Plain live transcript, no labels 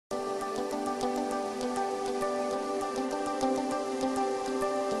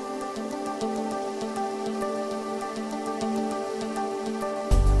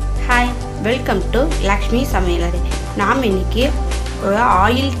Welcome to Lakshmi சமையலறை. நாம் இன்றைக்கி ஒரு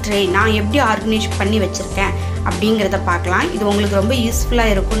ஆயில் ட்ரே நான் எப்படி ஆர்கனைஸ் பண்ணி வச்சுருக்கேன் அப்படிங்கிறத பார்க்கலாம். இது உங்களுக்கு ரொம்ப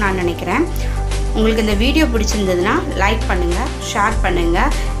யூஸ்ஃபுல்லாக இருக்கும்னு நான் நினைக்கிறேன். உங்களுக்கு இந்த வீடியோ பிடிச்சிருந்ததுன்னா லைக் பண்ணுங்கள், ஷேர்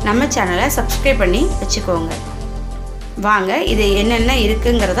பண்ணுங்கள், நம்ம சேனலை சப்ஸ்கிரைப் பண்ணி வச்சுக்கோங்க. வாங்க இது என்னென்ன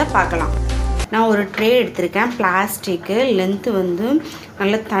இருக்குங்கிறத பார்க்கலாம். நான் ஒரு ட்ரே எடுத்திருக்கேன். பிளாஸ்டிக்கு லென்த்து வந்து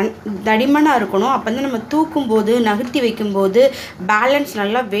நல்ல தடிமனாக இருக்கணும். அப்போ வந்து நம்ம தூக்கும்போது நகர்த்தி வைக்கும்போது பேலன்ஸ்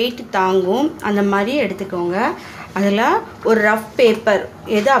நல்லா வெயிட் தாங்கும். அந்த மாதிரி எடுத்துக்கோங்க. அதில் ஒரு ரஃப் பேப்பர்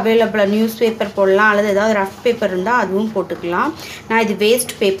எது அவைலபிளாக நியூஸ் பேப்பர் போடலாம், அல்லது ஏதாவது ரஃப் பேப்பர் இருந்தால் அதுவும் போட்டுக்கலாம். நான் இது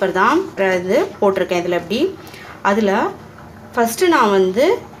வேஸ்ட் பேப்பர் தான் இது போட்டிருக்கேன். இதில் எப்படி அதில் ஃபஸ்ட்டு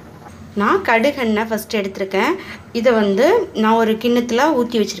நான் கடுகெண்ணெய் ஃபஸ்ட்டு எடுத்திருக்கேன். இதை நான் ஒரு கிண்ணத்தில்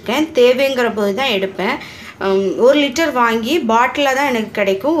ஊற்றி வச்சுருக்கேன். தேவைங்கிற போது தான் எடுப்பேன். 1 லிட்டர் வாங்கி பாட்டிலில் தான் எனக்கு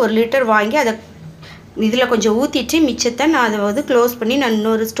கிடைக்கும். 1 லிட்டர் வாங்கி அதை இதில் கொஞ்சம் ஊற்றிட்டு மிச்சத்தை நான் அதை க்ளோஸ் பண்ணி நான்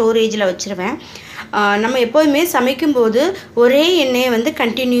இன்னொரு ஸ்டோரேஜில் வச்சுருவேன். நம்ம எப்போதுமே சமைக்கும்போது ஒரே எண்ணெயை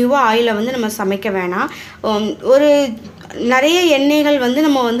கண்டினியூவாக ஆயிலை நம்ம சமைக்க வேணாம். ஒரு நிறைய எண்ணெய்கள்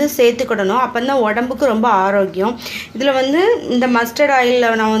நம்ம சேர்த்துக்கிடணும். அப்போ தான் உடம்புக்கு ரொம்ப ஆரோக்கியம். இதில் இந்த மஸ்டர்ட்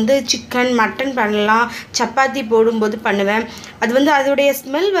ஆயிலில் நான் சிக்கன் மட்டன் பண்ணலாம், சப்பாத்தி போடும்போது பண்ணுவேன். அது அதோடைய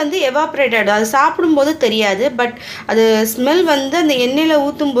ஸ்மெல் எவாப்ரேட் ஆகிடும். அது சாப்பிடும்போது தெரியாது, பட் அது ஸ்மெல் அந்த எண்ணெயில்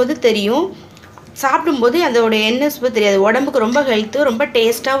ஊற்றும்போது தெரியும். சாப்பிடும்போது அதோடைய எண்ணெய் சுவை தெரியாது. உடம்புக்கு ரொம்ப ஹெல்த்து, ரொம்ப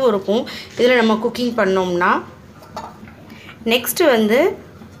டேஸ்ட்டாகவும் இருக்கும் இதில் நம்ம குக்கிங் பண்ணோம்னா. நெக்ஸ்ட்டு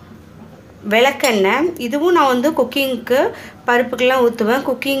விளக்கெண்ணெய். இதுவும் நான் குக்கிங்க்கு பருப்புக்கெல்லாம் ஊற்றுவேன்,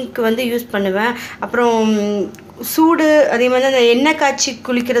 குக்கிங்க்கு யூஸ் பண்ணுவேன். அப்புறம் சூடு அதே மாதிரி அந்த எண்ணெய் காய்ச்சி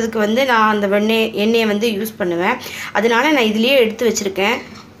குளிக்கிறதுக்கு நான் அந்த எண்ணெயை யூஸ் பண்ணுவேன். அதனால நான் இதுலேயே எடுத்து வச்சுருக்கேன்.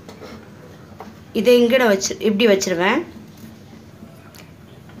 இதை இங்கே நான் இப்படி வச்சுருவேன்.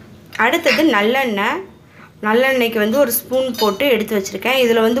 அடுத்தது நல்லெண்ணெய். நல்லெண்ணெய்க்கு ஒரு ஸ்பூன் போட்டு எடுத்து வச்சுருக்கேன்.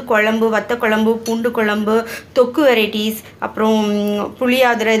 இதில் குழம்பு, வத்த குழம்பு, பூண்டு குழம்பு, தொக்கு வெரைட்டிஸ், அப்புறம்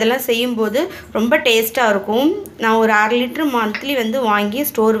புளியாதிரை இதெல்லாம் செய்யும்போது ரொம்ப டேஸ்ட்டாக இருக்கும். நான் ஒரு 1/2 லிட்டர் மந்த்லி வாங்கி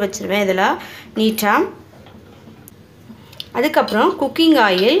ஸ்டோர் வச்சுருவேன் இதில் நீட்டாக. அதுக்கப்புறம் குக்கிங்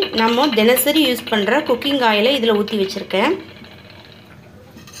ஆயில், நம்ம தினசரி யூஸ் பண்ணுற குக்கிங் ஆயிலை இதில் ஊற்றி வச்சுருக்கேன்.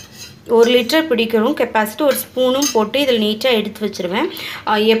 1 லிட்டர் பிடிக்கிறோம் கெப்பாசிட்டி. ஒரு ஸ்பூனும் போட்டு இதில் நீட்டாக எடுத்து வச்சுருவேன்.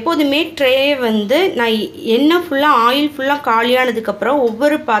 எப்போதுமே ட்ரே நான் எண்ணெய் ஃபுல்லாக ஆயில் ஃபுல்லாக காலியானதுக்கப்புறம்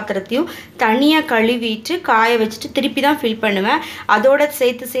ஒவ்வொரு பாத்திரத்தையும் தனியாக கழுவிட்டு காய வச்சுட்டு திருப்பி தான் ஃபில் பண்ணுவேன். அதோட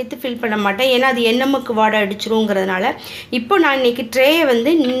சேர்த்து ஃபில் பண்ண மாட்டேன், ஏன்னா அது எண்ணெய்க்கு வாடை அடிச்சிருங்கிறதுனால. இப்போ நான் இன்றைக்கி ட்ரேயை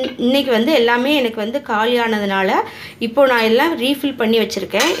இன்றைக்கி எல்லாமே எனக்கு காலியானதுனால இப்போ நான் எல்லாம் ரீஃபில் பண்ணி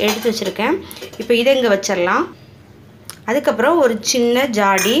வச்சுருக்கேன், எடுத்து வச்சுருக்கேன். இப்போ இதை இங்கே வச்சிடலாம். அதுக்கப்புறம் ஒரு சின்ன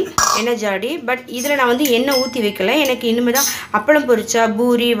ஜாடி, எண்ணெய் ஜாடி. பட் இதில் நான் எண்ணெய் ஊற்றி வைக்கல. எனக்கு இனிமேல் தான் அப்பளம் பொரிச்சா,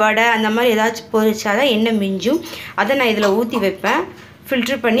 பூரி, வடை அந்த மாதிரி ஏதாச்சும் பொரிச்சா தான் எண்ணெய் மிஞ்சும். அதை நான் இதில் ஊற்றி வைப்பேன்.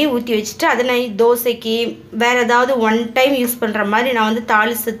 ஃபில்ட்ரு பண்ணி ஊற்றி வச்சுட்டு அதை நான் தோசைக்கு வேறு ஏதாவது 1 டைம் யூஸ் பண்ணுற மாதிரி நான்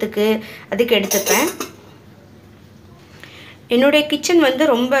தாளிசத்துக்கு அதுக்கு எடுத்துப்பேன். என்னுடைய கிச்சன்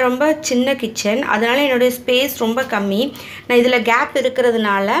ரொம்ப ரொம்ப சின்ன கிச்சன். அதனால் என்னுடைய ஸ்பேஸ் ரொம்ப கம்மி. நான் இதில் கேப்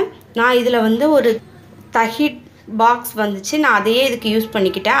இருக்கிறதுனால நான் இதில் ஒரு தஹிட் பாக்ஸ் வந்துச்சு. நான் அதையே இதுக்கு யூஸ்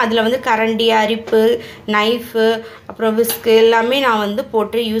பண்ணிக்கிட்டேன். அதில் கரண்டி, அரிப்பு, நைஃபு, அப்புறம் விஸ்கு எல்லாமே நான்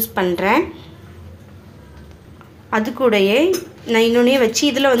போட்டு யூஸ் பண்ணுறேன். அது கூடயே நான் இன்னொன்னே வச்சு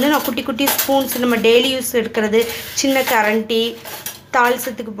இதில் நான் குட்டி குட்டி ஸ்பூன்ஸ், நம்ம டெய்லி யூஸ் எடுக்கிறது, சின்ன கரண்டி,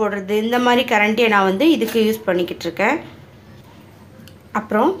 தாளிசத்துக்கு போடுறது, இந்த மாதிரி கரண்டியை நான் இதுக்கு யூஸ் பண்ணிக்கிட்டு இருக்கேன்.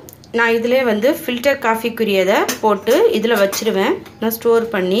 அப்புறம் நான் இதில் ஃபில்டர் காஃபிக்குரியதை போட்டு இதில் வச்சுருவேன். நான் ஸ்டோர்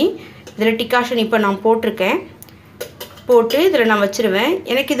பண்ணி இதில் டிகாஷன் இப்போ நான் போட்டு இதில் நான் வச்சுருவேன்.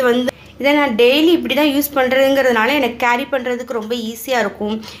 எனக்கு இது இதை நான் டெய்லி இப்படி தான் யூஸ் பண்ணுறதுங்கிறதுனால எனக்கு கேரி பண்ணுறதுக்கு ரொம்ப ஈஸியாக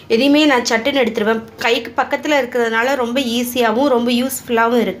இருக்கும். எதையுமே நான் சட்டுன்னு எடுத்துருவேன். கைக்கு பக்கத்தில் இருக்கிறதுனால ரொம்ப ஈஸியாகவும் ரொம்ப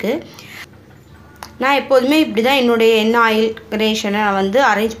யூஸ்ஃபுல்லாகவும் இருக்குது. நான் எப்போதுமே இப்படி தான் என்னுடைய எண்ணெய் ஆயில் ரேஷனை நான்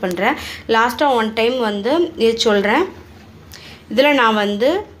அரேஞ்ச் பண்ணுறேன். லாஸ்ட்டாக 1 டைம் இது சொல்கிறேன். இதில் நான்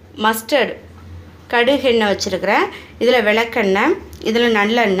மஸ்டர்ட் கடுகெண்ணெய் வச்சுருக்கிறேன். இதில் விளக்கெண்ணெய், இதில்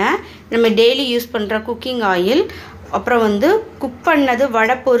நல்லெண்ணெய், நம்ம டெய்லி யூஸ் பண்ணுற குக்கிங் ஆயில், அப்புறம் குக் பண்ணது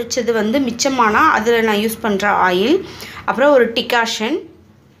வடை பொரிச்சது மிச்சமானால் அதில் நான் யூஸ் பண்ணுற ஆயில், அப்புறம் ஒரு டிகாஷன்.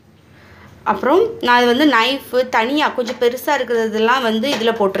 அப்புறம் நான் நைஃபு தனியாக கொஞ்சம் பெருசாக இருக்கிறதெல்லாம்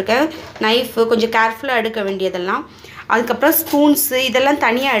இதில் போட்டிருக்கேன். நைஃபு கொஞ்சம் கேர்ஃபுல்லாக எடுக்க வேண்டியதெல்லாம். அதுக்கப்புறம் ஸ்பூன்ஸு இதெல்லாம்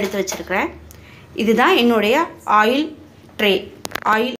தனியாக எடுத்து வச்சுருக்கிறேன். இதுதான் என்னுடைய ஆயில் ட்ரே. ஆயில்